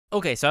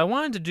Okay, so I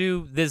wanted to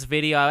do this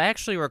video. I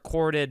actually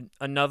recorded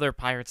another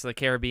Pirates of the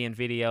Caribbean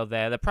video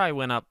that probably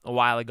went up a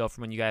while ago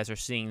from when you guys are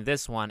seeing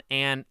this one,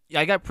 and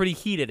I got pretty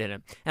heated in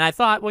it. And I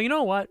thought, well, you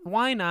know what?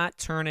 Why not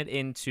turn it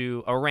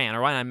into a rant,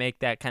 or why not make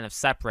that kind of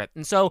separate?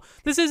 And so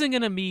this isn't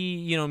going to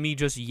be, me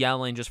just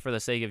yelling just for the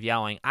sake of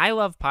yelling. I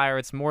love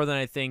Pirates more than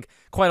I think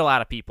quite a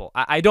lot of people.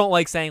 I don't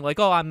like saying, like,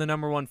 oh, I'm the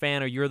 #1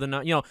 fan, or you're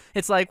the,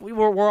 it's like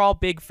we're all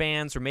big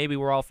fans, or maybe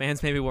we're all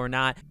fans, maybe we're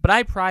not. But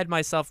I pride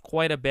myself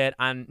quite a bit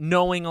on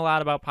knowing a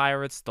lot about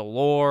Pirates, the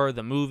lore,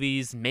 the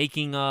movies,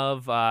 making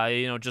of,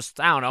 just,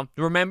 I don't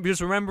know,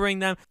 remembering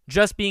them,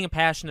 just being a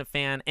passionate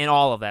fan, and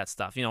all of that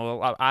stuff.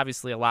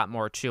 Obviously a lot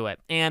more to it.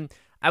 And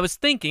I was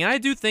thinking, and I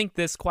do think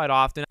this quite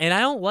often, and I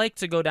don't like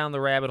to go down the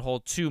rabbit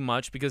hole too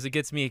much because it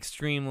gets me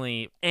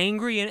extremely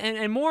angry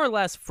and more or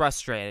less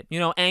frustrated.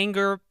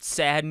 Anger,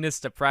 sadness,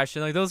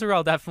 depression, like those are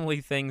all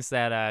definitely things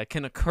that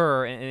can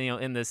occur,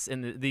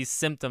 these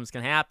symptoms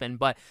can happen.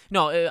 But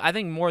no, I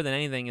think more than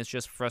anything is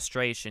just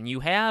frustration.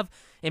 You have,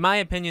 in my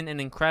opinion, an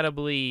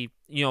incredibly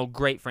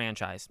great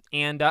franchise.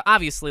 And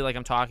obviously, like,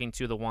 I'm talking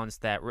to the ones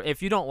that,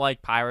 if you don't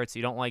like Pirates,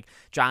 you don't like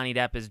Johnny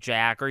Depp as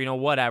Jack, or,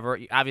 whatever,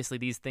 obviously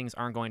these things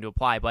aren't going to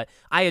apply. But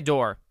I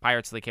adore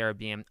Pirates of the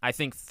Caribbean. I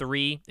think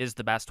 3 is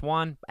the best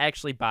one,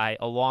 actually by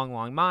a long,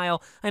 long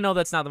mile. I know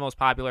that's not the most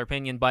popular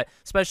opinion, but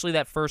especially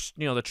that first,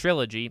 the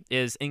trilogy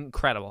is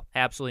incredible,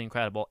 absolutely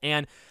incredible.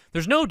 And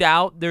there's no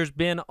doubt there's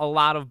been a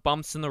lot of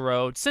bumps in the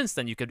road since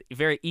then. You could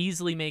very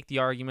easily make the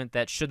argument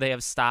that should they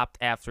have stopped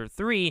after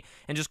 3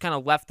 and just kind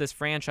of left this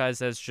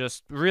franchise as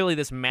just really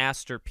this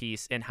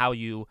masterpiece in how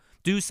you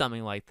do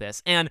something like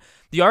this. And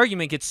the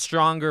argument gets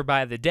stronger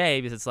by the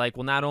day because it's like,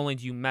 well, not only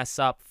do you mess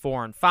up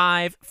 4 and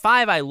 5,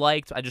 5 I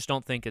liked, I just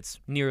don't think it's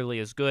nearly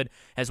as good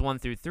as 1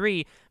 through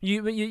 3.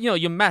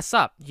 You mess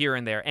up here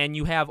and there, and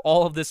you have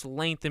all of this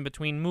length in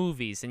between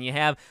movies, and you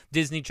have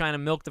Disney trying to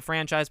milk the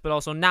franchise but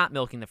also not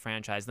milking the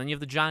franchise. Then you have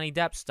the Johnny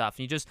Depp stuff,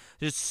 and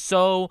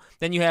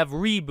then you have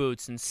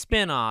reboots and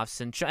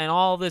spin-offs and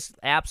all this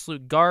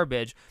absolute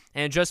garbage,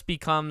 and it just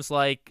becomes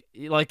like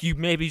you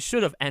maybe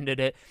should have ended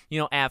it,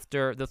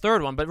 after the third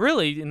one. But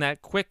really, in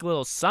that quick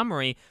little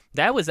summary,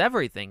 that was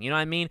everything. You know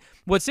what I mean?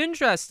 What's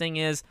interesting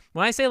is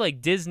when I say,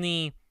 like,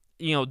 Disney,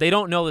 they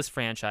don't know this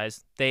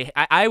franchise.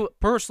 I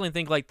personally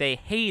think, like, they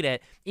hate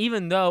it,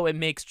 even though it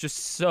makes just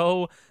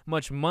so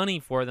much money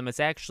for them. It's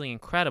actually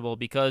incredible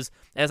because,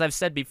 as I've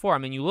said before, I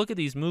mean, you look at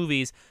these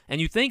movies and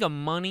you think a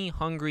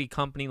money-hungry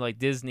company like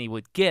Disney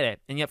would get it,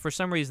 and yet for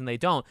some reason they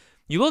don't.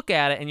 You look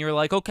at it and you're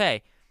like,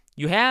 okay,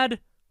 you had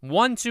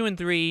 1, 2, and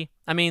 3.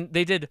 I mean,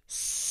 they did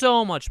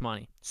so much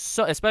money,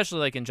 so especially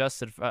like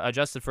adjusted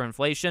for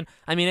inflation.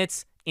 I mean,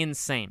 it's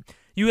insane.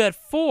 You had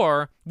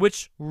 4,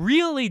 which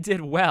really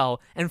did well,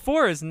 and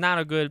 4 is not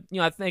a good,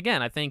 I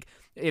think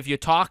if you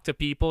talk to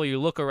people, you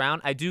look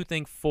around, I do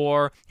think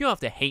 4, you don't have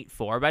to hate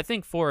 4, but I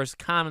think 4 is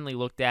commonly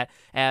looked at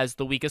as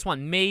the weakest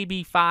one.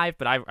 Maybe 5,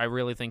 but I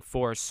really think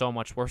 4 is so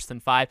much worse than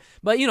 5.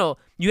 But,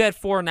 you had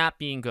 4 not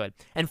being good,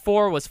 and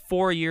 4 was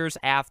 4 years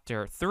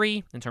after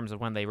 3 in terms of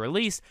when they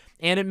released,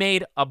 and it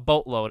made a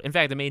boatload. In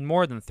fact, it made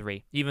more than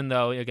 3, even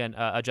though, again,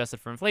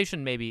 adjusted for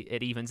inflation, maybe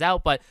it evens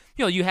out, but,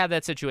 you have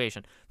that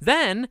situation.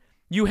 Then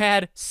you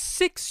had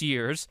 6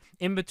 years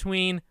in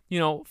between,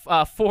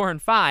 4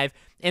 and 5.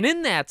 And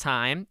in that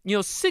time,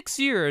 6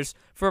 years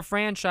for a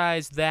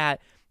franchise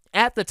that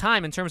at the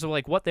time, in terms of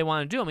like what they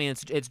want to do, I mean,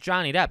 it's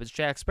Johnny Depp, it's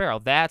Jack Sparrow.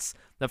 That's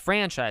the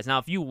franchise. Now,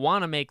 if you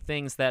want to make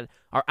things that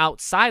are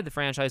outside the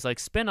franchise, like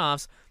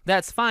spin-offs,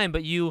 that's fine.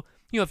 But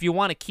if you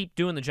want to keep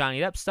doing the Johnny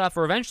Depp stuff,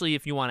 or eventually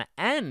if you want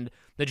to end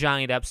the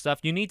Johnny Depp stuff,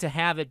 you need to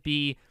have it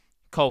be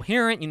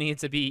coherent. You need it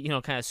to be,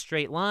 kind of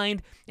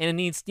straight-lined, and it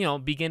needs,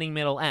 beginning,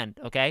 middle, end,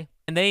 okay?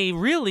 And they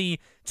really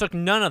took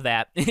none of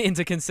that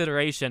into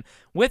consideration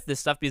with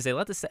this stuff because they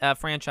let this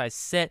franchise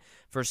sit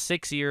for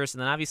 6 years,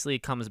 and then obviously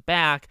it comes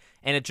back,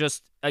 and it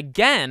just,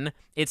 again,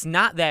 it's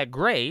not that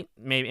great.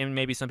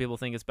 Maybe some people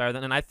think it's better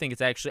than, and I think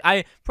it's actually,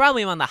 I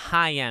probably am on the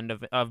high end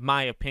of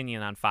my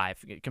opinion on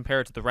 5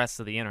 compared to the rest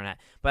of the internet.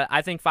 But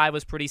I think 5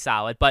 was pretty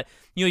solid. But,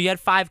 you had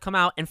 5 come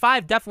out, and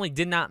 5 definitely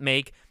did not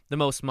make the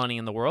most money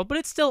in the world, but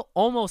it still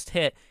almost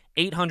hit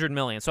 $800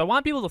 million. So I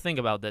want people to think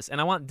about this, and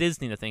I want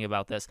Disney to think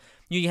about this.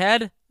 You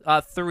had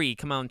 3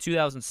 come out in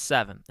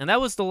 2007, and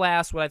that was the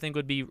last what I think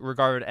would be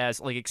regarded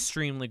as like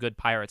extremely good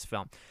Pirates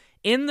film.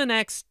 In the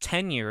next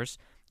 10 years,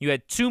 you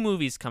had 2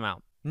 movies come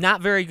out.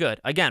 Not very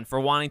good, again, for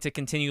wanting to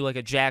continue like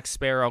a Jack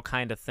Sparrow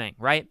kind of thing,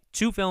 right?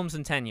 2 films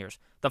in 10 years.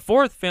 The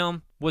 4th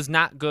film was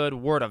not good,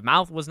 word of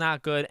mouth was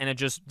not good, and it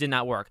just did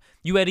not work.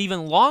 You had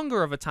even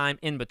longer of a time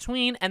in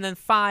between, and then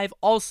 5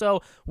 also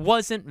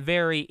wasn't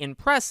very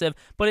impressive,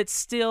 but it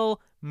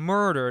still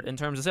murdered in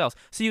terms of sales.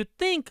 So you'd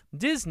think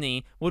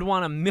Disney would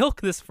want to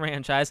milk this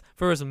franchise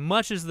for as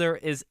much as there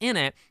is in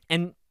it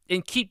and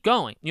keep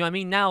going. You know what I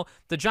mean? Now,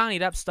 the Johnny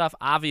Depp stuff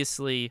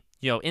obviously,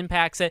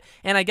 impacts it,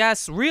 and I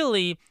guess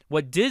really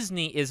what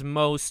Disney is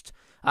most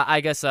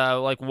I guess,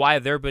 like why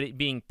they're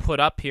being put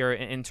up here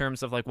in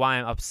terms of like why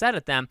I'm upset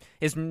at them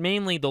is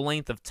mainly the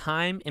length of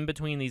time in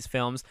between these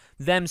films,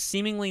 them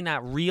seemingly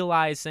not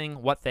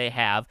realizing what they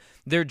have,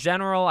 their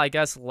general, I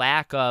guess,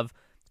 lack of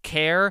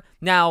care.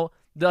 Now,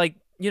 like,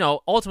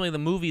 ultimately the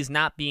movie's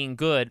not being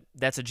good.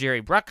 That's a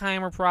Jerry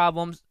Bruckheimer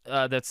problem.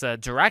 That's a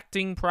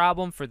directing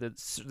problem for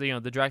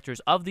the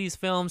directors of these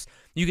films.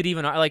 You could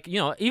even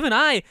even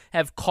I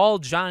have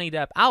called Johnny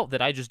Depp out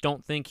that I just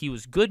don't think he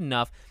was good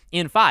enough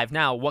in 5.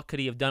 Now, what could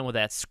he have done with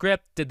that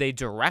script? Did they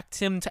direct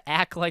him to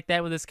act like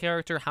that with his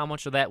character? How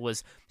much of that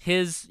was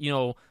his,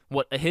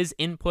 what his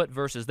input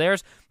versus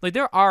theirs? Like,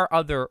 there are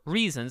other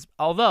reasons,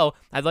 although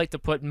I'd like to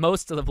put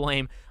most of the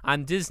blame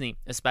on Disney,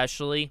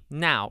 especially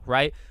now,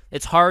 right?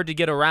 It's hard to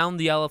get around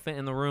the elephant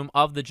in the room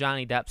of the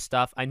Johnny Depp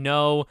stuff. I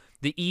know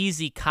the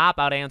easy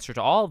cop-out answer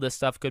to all of this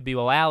stuff could be,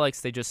 well,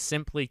 Alex, they just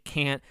simply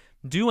can't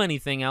do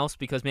anything else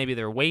because maybe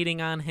they're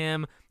waiting on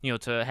him,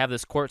 to have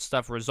this court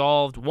stuff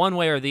resolved one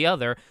way or the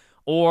other,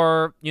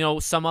 or,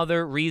 some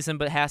other reason,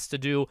 but it has to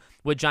do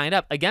with Johnny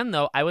Depp. Again,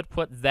 though, I would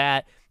put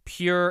that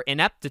pure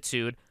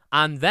ineptitude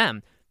on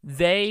them.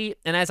 And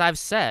as I've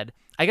said,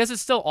 I guess it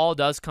still all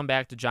does come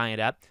back to Johnny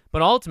Depp,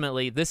 but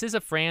ultimately, this is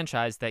a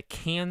franchise that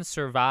can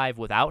survive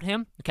without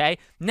him, okay?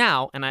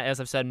 Now, and as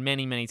I've said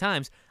many, many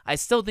times, I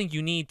still think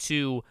you need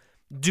to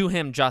do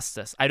him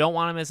justice. I don't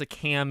want him as a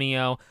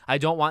cameo. I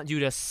don't want you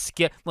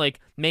to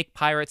make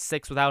Pirates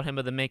 6 without him,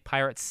 but then make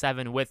Pirates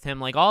 7 with him.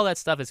 Like, all that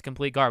stuff is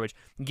complete garbage.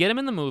 Get him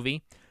in the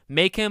movie.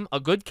 Make him a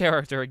good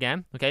character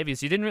again, okay?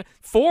 Because you didn't...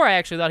 4, I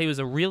actually thought he was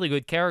a really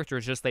good character.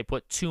 It's just they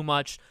put too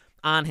much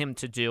on him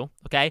to do,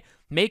 okay?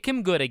 Make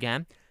him good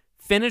again.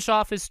 Finish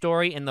off his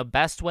story in the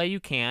best way you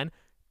can.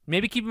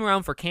 Maybe keep him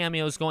around for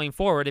cameos going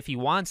forward if he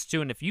wants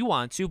to and if you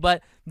want to,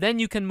 but then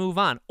you can move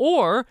on.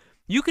 Or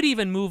you could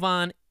even move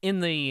on in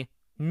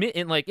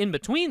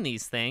between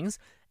these things,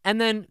 and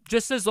then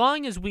just as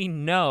long as we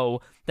know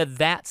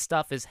that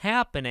stuff is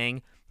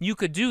happening, you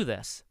could do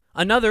this.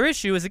 Another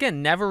issue is,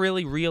 again, never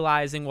really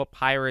realizing what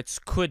Pirates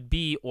could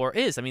be or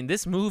is. I mean,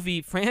 this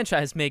movie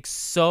franchise makes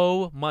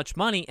so much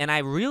money, and I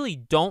really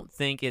don't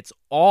think it's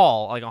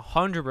all,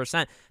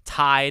 100%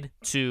 tied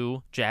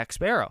to Jack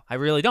Sparrow. I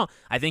really don't.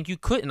 I think you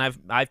could, and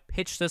I've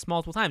pitched this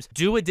multiple times,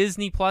 do a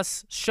Disney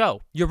Plus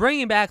show. You're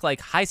bringing back,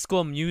 High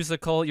School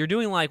Musical. You're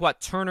doing,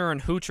 Turner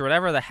and Hooch or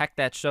whatever the heck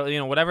that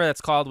show, whatever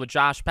that's called with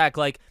Josh Peck.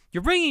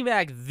 You're bringing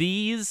back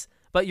these,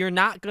 but you're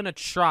not going to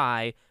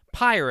try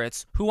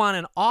Pirates, who on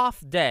an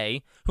off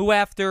day, who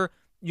after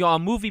a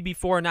movie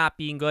before not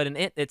being good and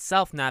it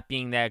itself not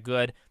being that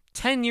good,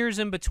 10 years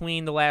in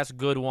between the last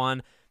good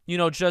one,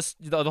 just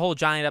the whole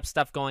Johnny Depp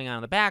stuff going on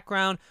in the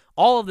background,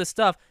 all of this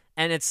stuff,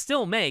 and it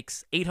still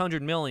makes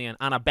 $800 million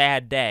on a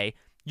bad day.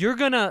 You're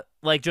gonna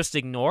just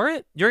ignore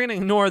it. You're gonna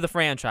ignore the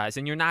franchise,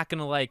 and you're not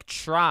gonna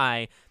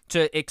try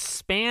to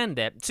expand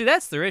it. See,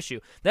 that's their issue.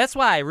 That's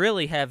why I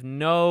really have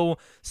no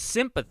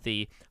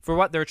sympathy for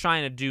what they're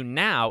trying to do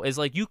now, is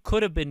you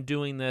could have been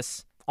doing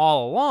this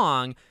all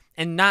along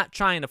and not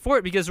trying to force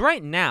it, because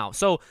right now,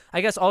 so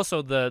I guess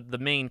also the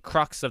main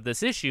crux of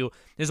this issue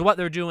is what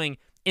they're doing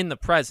in the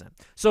present.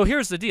 So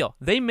here's the deal.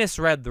 They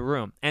misread the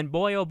room, and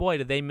boy, oh boy,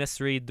 did they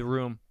misread the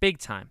room big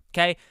time,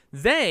 okay?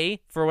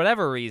 They, for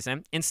whatever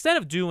reason, instead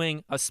of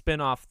doing a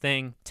spin-off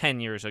thing 10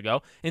 years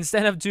ago,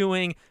 instead of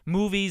doing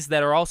movies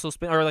that are also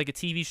or a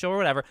TV show or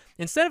whatever,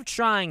 instead of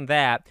trying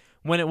that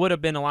when it would have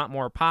been a lot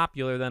more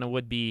popular than it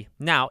would be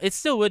now. It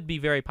still would be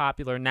very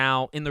popular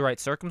now in the right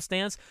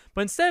circumstance,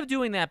 but instead of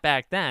doing that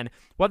back then,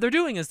 what they're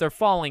doing is they're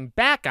falling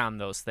back on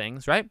those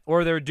things, right?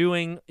 Or they're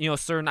doing,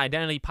 certain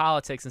identity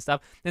politics and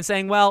stuff and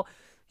saying, well,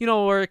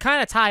 we're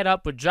kind of tied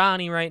up with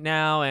Johnny right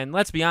now, and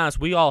let's be honest,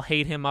 we all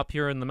hate him up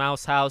here in the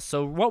Mouse House,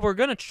 so what we're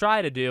going to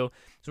try to do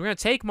is we're going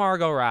to take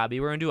Margot Robbie,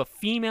 we're going to do a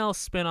female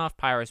spin-off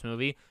Pirates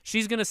movie.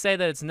 She's going to say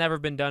that it's never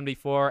been done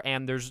before,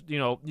 and there's,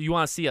 you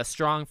want to see a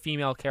strong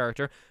female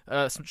character,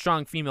 a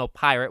strong female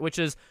pirate, which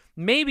is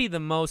maybe the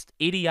most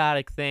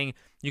idiotic thing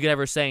you could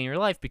ever say in your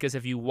life, because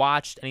if you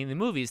watched any of the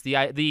movies,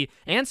 the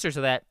answer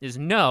to that is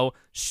no.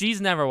 She's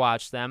never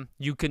watched them.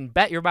 You can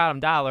bet your bottom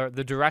dollar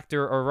the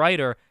director or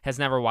writer has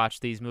never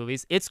watched these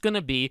movies. It's going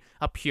to be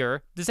a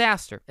pure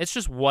disaster. It's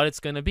just what it's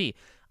going to be.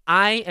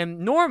 I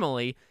am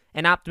normally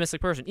an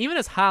optimistic person, even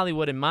as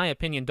Hollywood, in my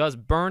opinion, does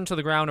burn to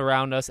the ground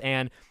around us,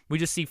 and we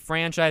just see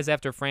franchise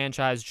after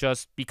franchise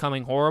just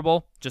becoming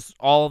horrible. Just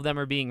all of them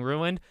are being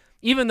ruined.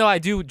 Even though I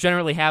do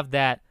generally have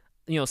that,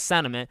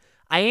 sentiment,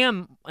 I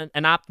am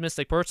an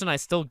optimistic person. I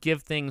still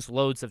give things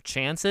loads of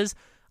chances.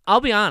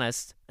 I'll be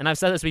honest, and I've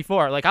said this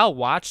before, I'll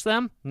watch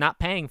them, not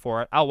paying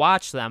for it. I'll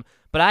watch them,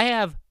 but I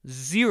have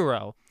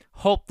zero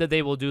hope that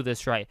they will do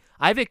this right.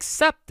 I've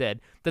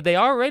accepted that they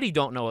already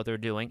don't know what they're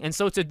doing, and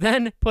so to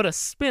then put a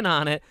spin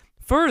on it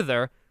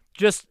further,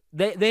 just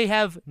they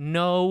have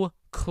no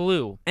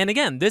clue. And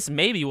again, this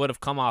maybe would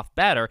have come off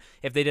better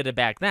if they did it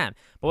back then.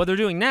 But what they're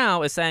doing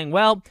now is saying,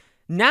 well,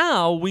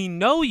 now we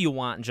know you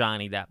want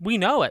Johnny Depp. We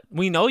know it.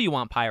 We know you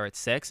want Pirates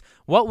 6.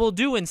 What we'll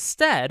do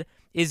instead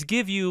is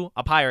give you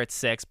a Pirates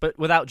 6, but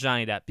without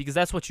Johnny Depp, because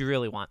that's what you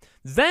really want.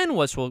 Then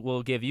what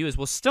we'll give you is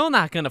we're still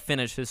not going to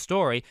finish his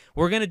story.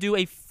 We're going to do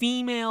a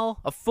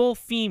full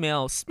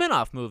female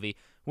spin-off movie,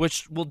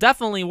 which will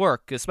definitely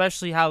work,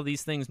 especially how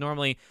these things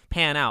normally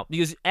pan out.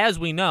 Because as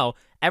we know,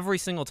 every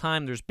single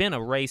time there's been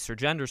a race or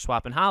gender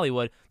swap in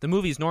Hollywood, the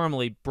movies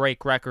normally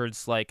break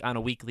records like on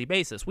a weekly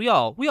basis. We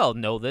all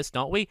know this,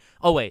 don't we?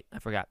 Oh wait, I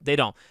forgot. They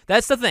don't.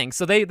 That's the thing.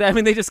 So they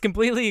just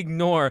completely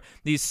ignore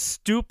these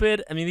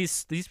stupid. I mean,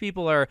 these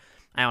people are.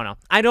 I don't know.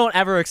 I don't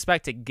ever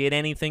expect to get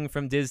anything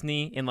from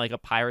Disney in like a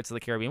Pirates of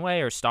the Caribbean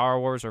way or Star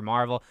Wars or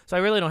Marvel. So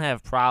I really don't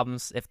have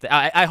problems.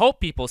 I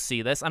hope people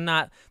see this. I'm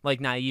not like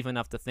naive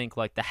enough to think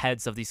like the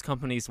heads of these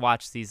companies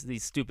watch these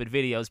stupid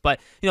videos.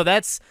 But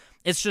it's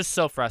just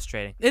so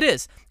frustrating. It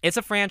is. It's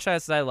a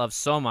franchise that I love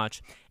so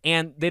much,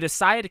 and they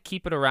decided to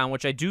keep it around,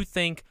 which I do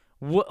think.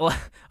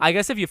 I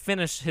guess if you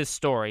finish his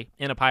story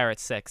in a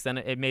Pirates 6, then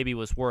it maybe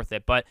was worth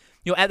it. But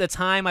at the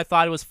time, I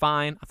thought it was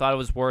fine. I thought it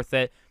was worth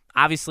it.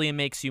 Obviously, it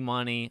makes you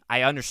money.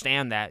 I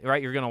understand that, right?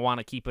 You're going to want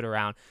to keep it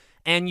around.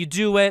 And you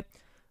do it,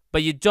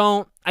 but you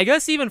don't. I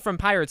guess even from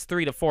Pirates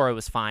 3 to 4, it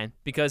was fine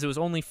because it was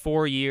only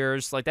 4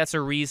 years. Like, that's a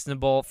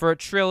reasonable for a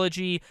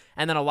trilogy.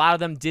 And then a lot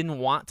of them didn't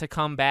want to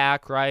come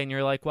back, right? And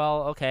you're like,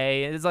 well,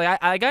 okay. It's like,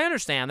 I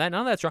understand that.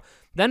 None of that's wrong.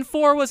 Then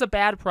 4 was a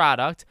bad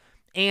product.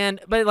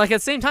 But like at the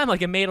same time,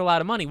 like it made a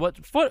lot of money.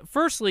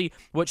 Firstly,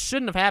 what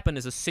shouldn't have happened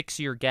is a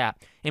 6-year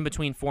gap in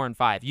between 4 and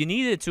 5. You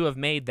needed to have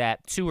made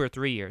that 2 or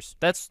 3 years.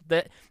 At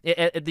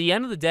the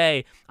end of the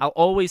day, I'll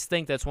always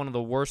think that's one of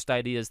the worst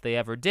ideas they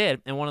ever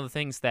did, and one of the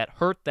things that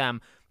hurt them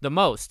the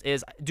most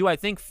is, do I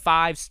think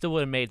 5 still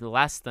would have made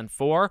less than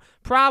 4?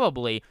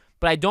 Probably,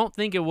 but I don't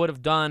think it would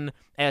have done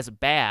as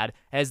bad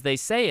as they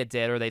say it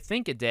did or they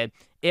think it did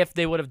if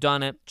they would have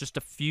done it just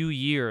a few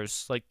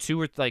years,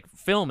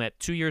 film it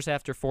 2 years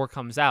after 4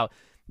 comes out.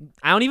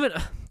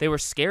 They were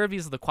scared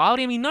because of the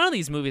quality. I mean, none of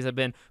these movies have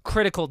been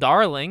critical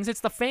darlings.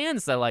 It's the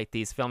fans that like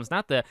these films,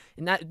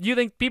 you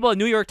think people at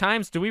New York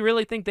Times, do we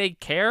really think they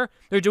care?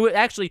 Or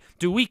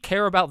do we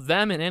care about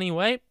them in any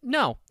way?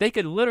 No, they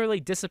could literally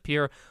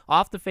disappear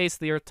off the face of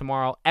the earth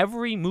tomorrow.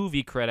 Every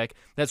movie critic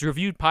that's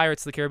reviewed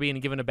Pirates of the Caribbean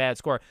and given a bad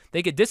score,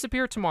 they could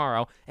disappear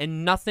tomorrow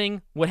and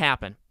nothing would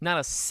happen. Not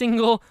a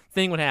single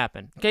thing would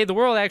happen. Okay, the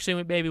world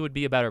actually maybe would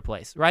be a better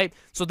place, right?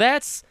 So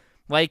that's...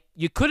 Like,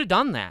 you could have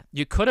done that.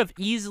 You could have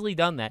easily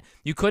done that.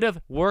 You could have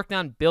worked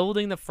on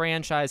building the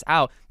franchise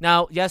out.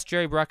 Now, yes,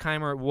 Jerry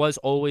Bruckheimer was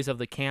always of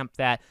the camp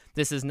that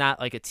this is not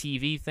like a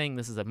TV thing.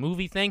 This is a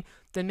movie thing.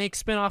 Then make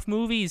spin-off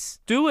movies.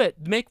 Do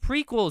it. Make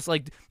prequels.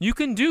 Like, you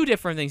can do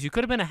different things. You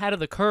could have been ahead of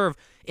the curve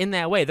in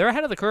that way. They're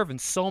ahead of the curve in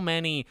so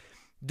many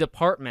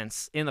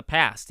departments in the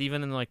past,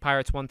 even in like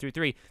Pirates 1 through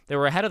 3. They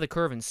were ahead of the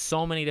curve in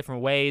so many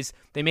different ways.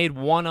 They made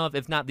one of,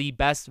 if not the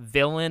best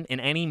villain in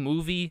any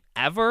movie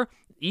ever.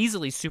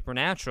 Easily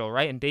Supernatural,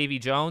 right? And Davy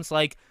Jones,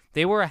 like,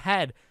 they were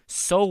ahead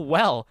so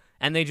well,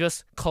 and they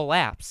just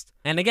collapsed.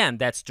 And again,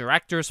 that's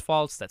directors'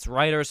 faults, that's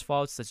writers'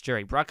 faults, that's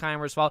Jerry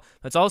Bruckheimer's fault.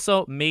 It's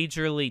also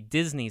majorly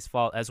Disney's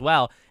fault as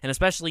well, and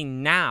especially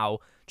now,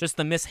 just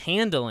the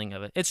mishandling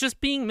of it. It's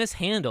just being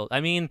mishandled. I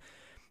mean,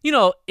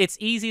 it's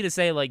easy to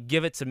say, like,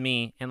 give it to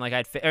me, and like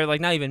or like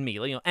not even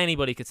me,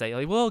 anybody could say,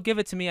 like, well, give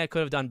it to me, I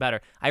could have done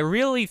better. I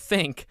really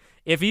think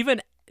if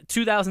even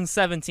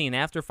 2017,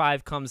 after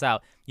 5 comes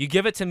out, you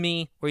give it to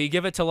me, or you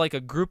give it to like a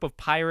group of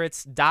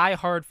Pirates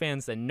die-hard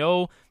fans that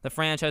know the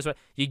franchise,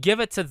 you give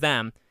it to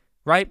them,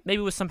 right?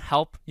 Maybe with some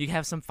help, you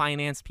have some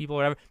finance people,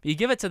 whatever, but you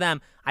give it to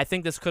them. I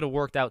think this could have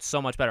worked out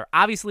so much better.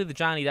 Obviously, the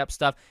Johnny Depp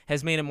stuff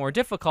has made it more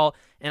difficult,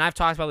 and I've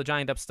talked about the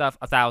Johnny Depp stuff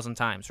 1,000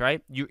 times,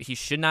 right? He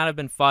should not have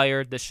been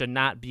fired. This should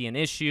not be an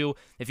issue.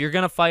 If you're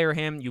going to fire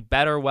him, you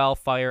better well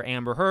fire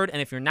Amber Heard,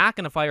 and if you're not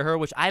going to fire her,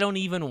 which I don't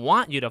even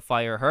want you to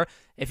fire her,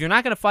 if you're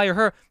not going to fire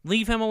her,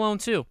 leave him alone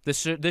too. This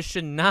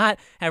should not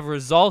have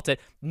resulted.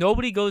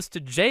 Nobody goes to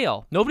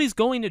jail. Nobody's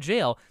going to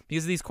jail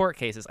because of these court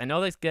cases. I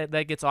know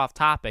that gets off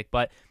topic,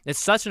 but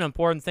it's such an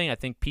important thing I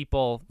think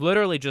people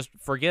literally just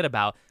forget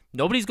about.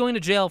 Nobody's going to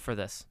jail for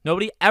this.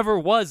 Nobody ever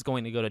was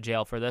going to go to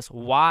jail for this.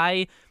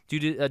 Why do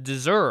you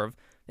deserve,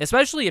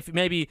 especially if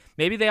maybe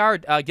they are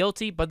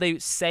guilty, but they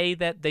say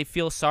that they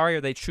feel sorry or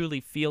they truly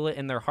feel it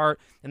in their heart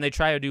and they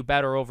try to do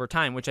better over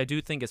time, which I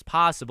do think is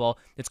possible.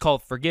 It's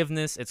called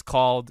forgiveness. It's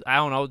called, I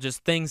don't know,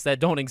 just things that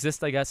don't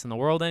exist, I guess, in the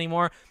world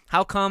anymore.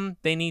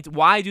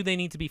 Why do they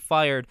need to be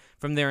fired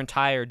from their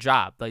entire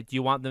job? Like, do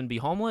you want them to be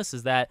homeless?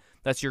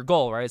 That's your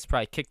goal, right? It's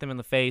probably kick them in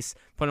the face,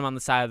 put them on the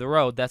side of the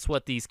road. That's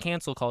what these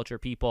cancel culture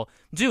people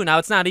do. Now,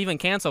 it's not even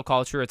cancel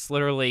culture. It's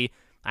literally,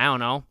 I don't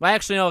know. Well,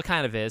 actually, no, it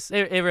kind of is.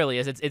 It really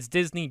is. It's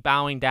Disney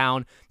bowing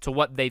down to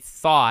what they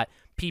thought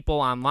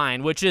people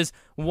online, which is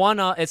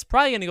it's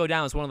probably going to go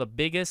down as one of the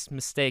biggest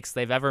mistakes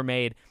they've ever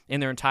made in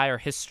their entire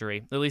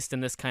history, at least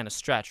in this kind of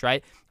stretch,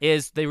 right?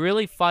 Is they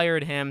really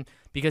fired him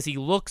because he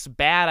looks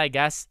bad, I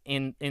guess,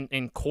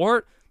 in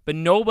court, but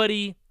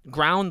nobody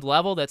ground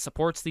level that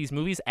supports these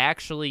movies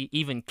actually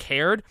even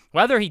cared,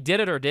 whether he did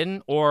it or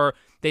didn't, or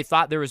they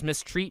thought there was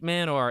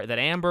mistreatment or that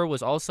Amber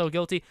was also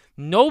guilty.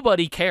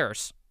 Nobody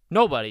cares.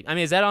 Nobody. I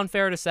mean, is that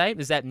unfair to say?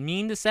 Is that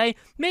mean to say?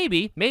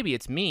 Maybe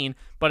it's mean,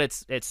 but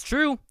it's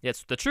true.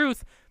 It's the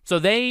truth. So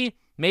they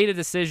made a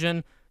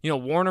decision.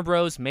 Warner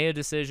Bros. Made a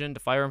decision to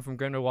fire him from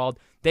Grindelwald.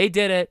 They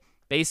did it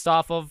based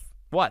off of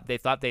what? They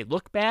thought they'd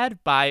look bad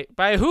by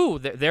who?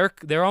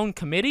 Their own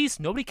committees?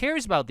 Nobody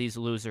cares about these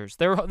losers.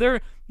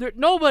 They're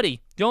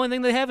nobody. The only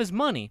thing they have is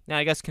money. Now,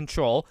 I guess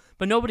control,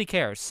 but nobody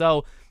cares.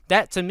 So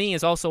that to me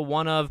is also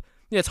one of,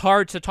 it's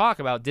hard to talk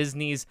about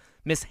Disney's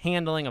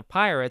mishandling of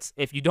pirates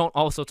if you don't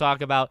also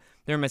talk about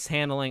their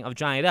mishandling of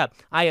Johnny Depp.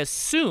 I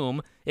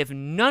assume if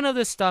none of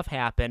this stuff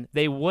happened,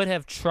 they would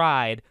have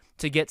tried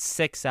to get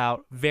 6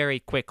 out very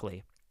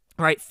quickly.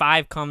 Right,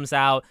 5 comes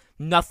out,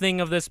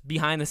 nothing of this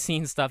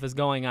behind-the-scenes stuff is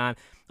going on.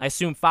 I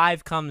assume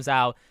 5 comes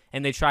out,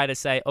 and they try to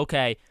say,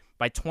 okay,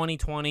 by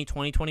 2020,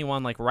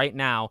 2021, like right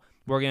now,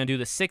 we're going to do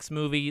the 6th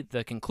movie,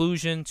 the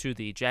conclusion to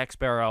the Jack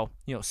Sparrow,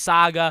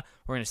 saga.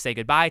 We're going to say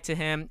goodbye to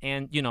him,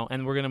 and,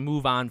 and we're going to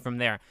move on from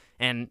there.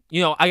 And,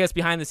 I guess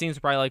behind the scenes,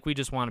 we're probably like, we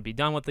just want to be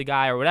done with the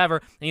guy or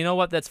whatever. And you know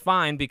what? That's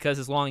fine, because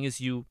as long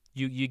as you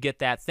get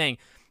that thing.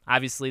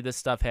 Obviously, this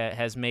stuff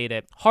has made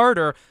it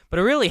harder, but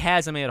it really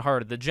hasn't made it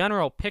harder. The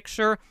general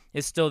picture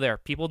is still there.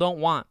 People don't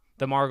want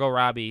the Margot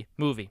Robbie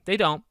movie. They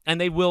don't,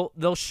 and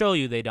they'll show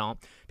you they don't.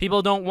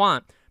 People don't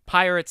want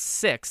Pirates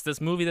 6,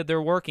 this movie that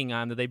they're working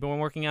on, that they've been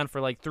working on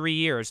for like 3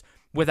 years,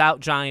 without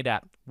Johnny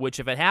Depp, which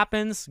if it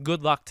happens,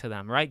 good luck to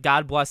them, right?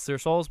 God bless their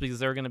souls, because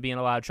they're going to be in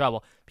a lot of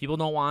trouble. People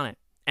don't want it,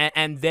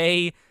 and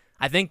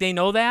I think they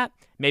know that.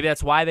 Maybe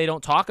that's why they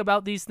don't talk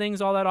about these things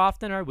all that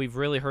often. Right? We've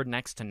really heard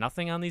next to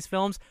nothing on these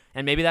films,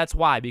 and maybe that's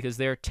why, because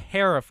they're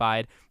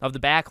terrified of the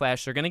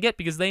backlash they're going to get,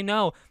 because they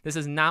know this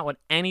is not what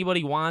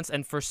anybody wants,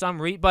 and for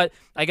some reason, but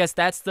I guess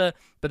that's the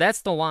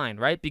line,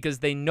 right? Because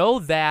they know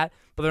that,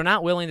 but they're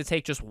not willing to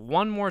take just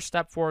one more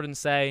step forward and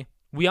say,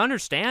 we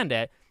understand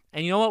it,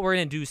 and you know what? We're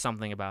going to do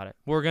something about it.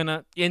 We're going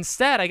to,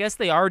 instead, I guess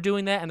they are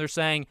doing that, and they're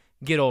saying,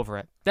 get over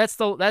it. That's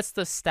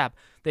the step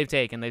they've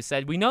taken. They've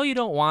said, we know you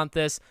don't want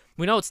this.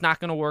 We know it's not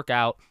going to work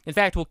out. In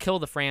fact, we'll kill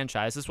the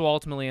franchise. This will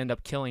ultimately end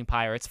up killing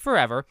pirates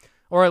forever,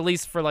 or at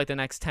least for like the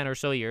next 10 or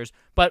so years,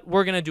 but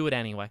we're going to do it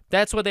anyway.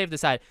 That's what they've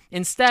decided,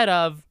 instead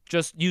of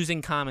just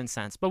using common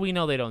sense, but we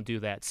know they don't do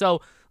that.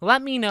 So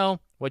let me know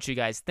what you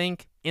guys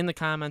think in the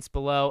comments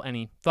below.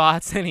 Any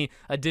thoughts, any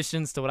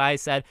additions to what I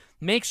said.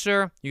 Make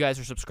sure you guys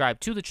are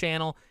subscribed to the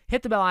channel.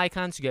 Hit the bell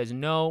icon so you guys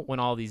know when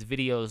all these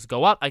videos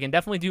go up. I can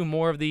definitely do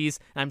more of these,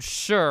 and I'm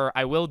sure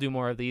I will do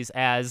more of these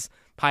as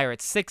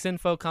Pirates 6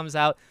 info comes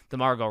out, the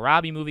Margot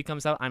Robbie movie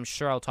comes out. I'm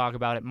sure I'll talk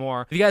about it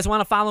more. If you guys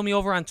want to follow me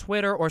over on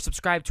Twitter, or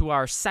subscribe to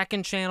our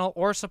second channel,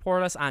 or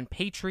support us on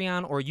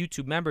Patreon or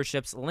YouTube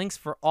memberships, links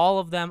for all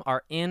of them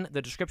are in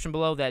the description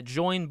below. That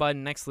join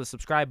button next to the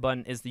subscribe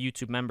button is the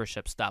YouTube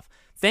membership stuff.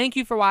 Thank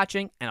you for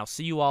watching, and I'll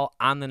see you all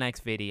on the next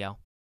video.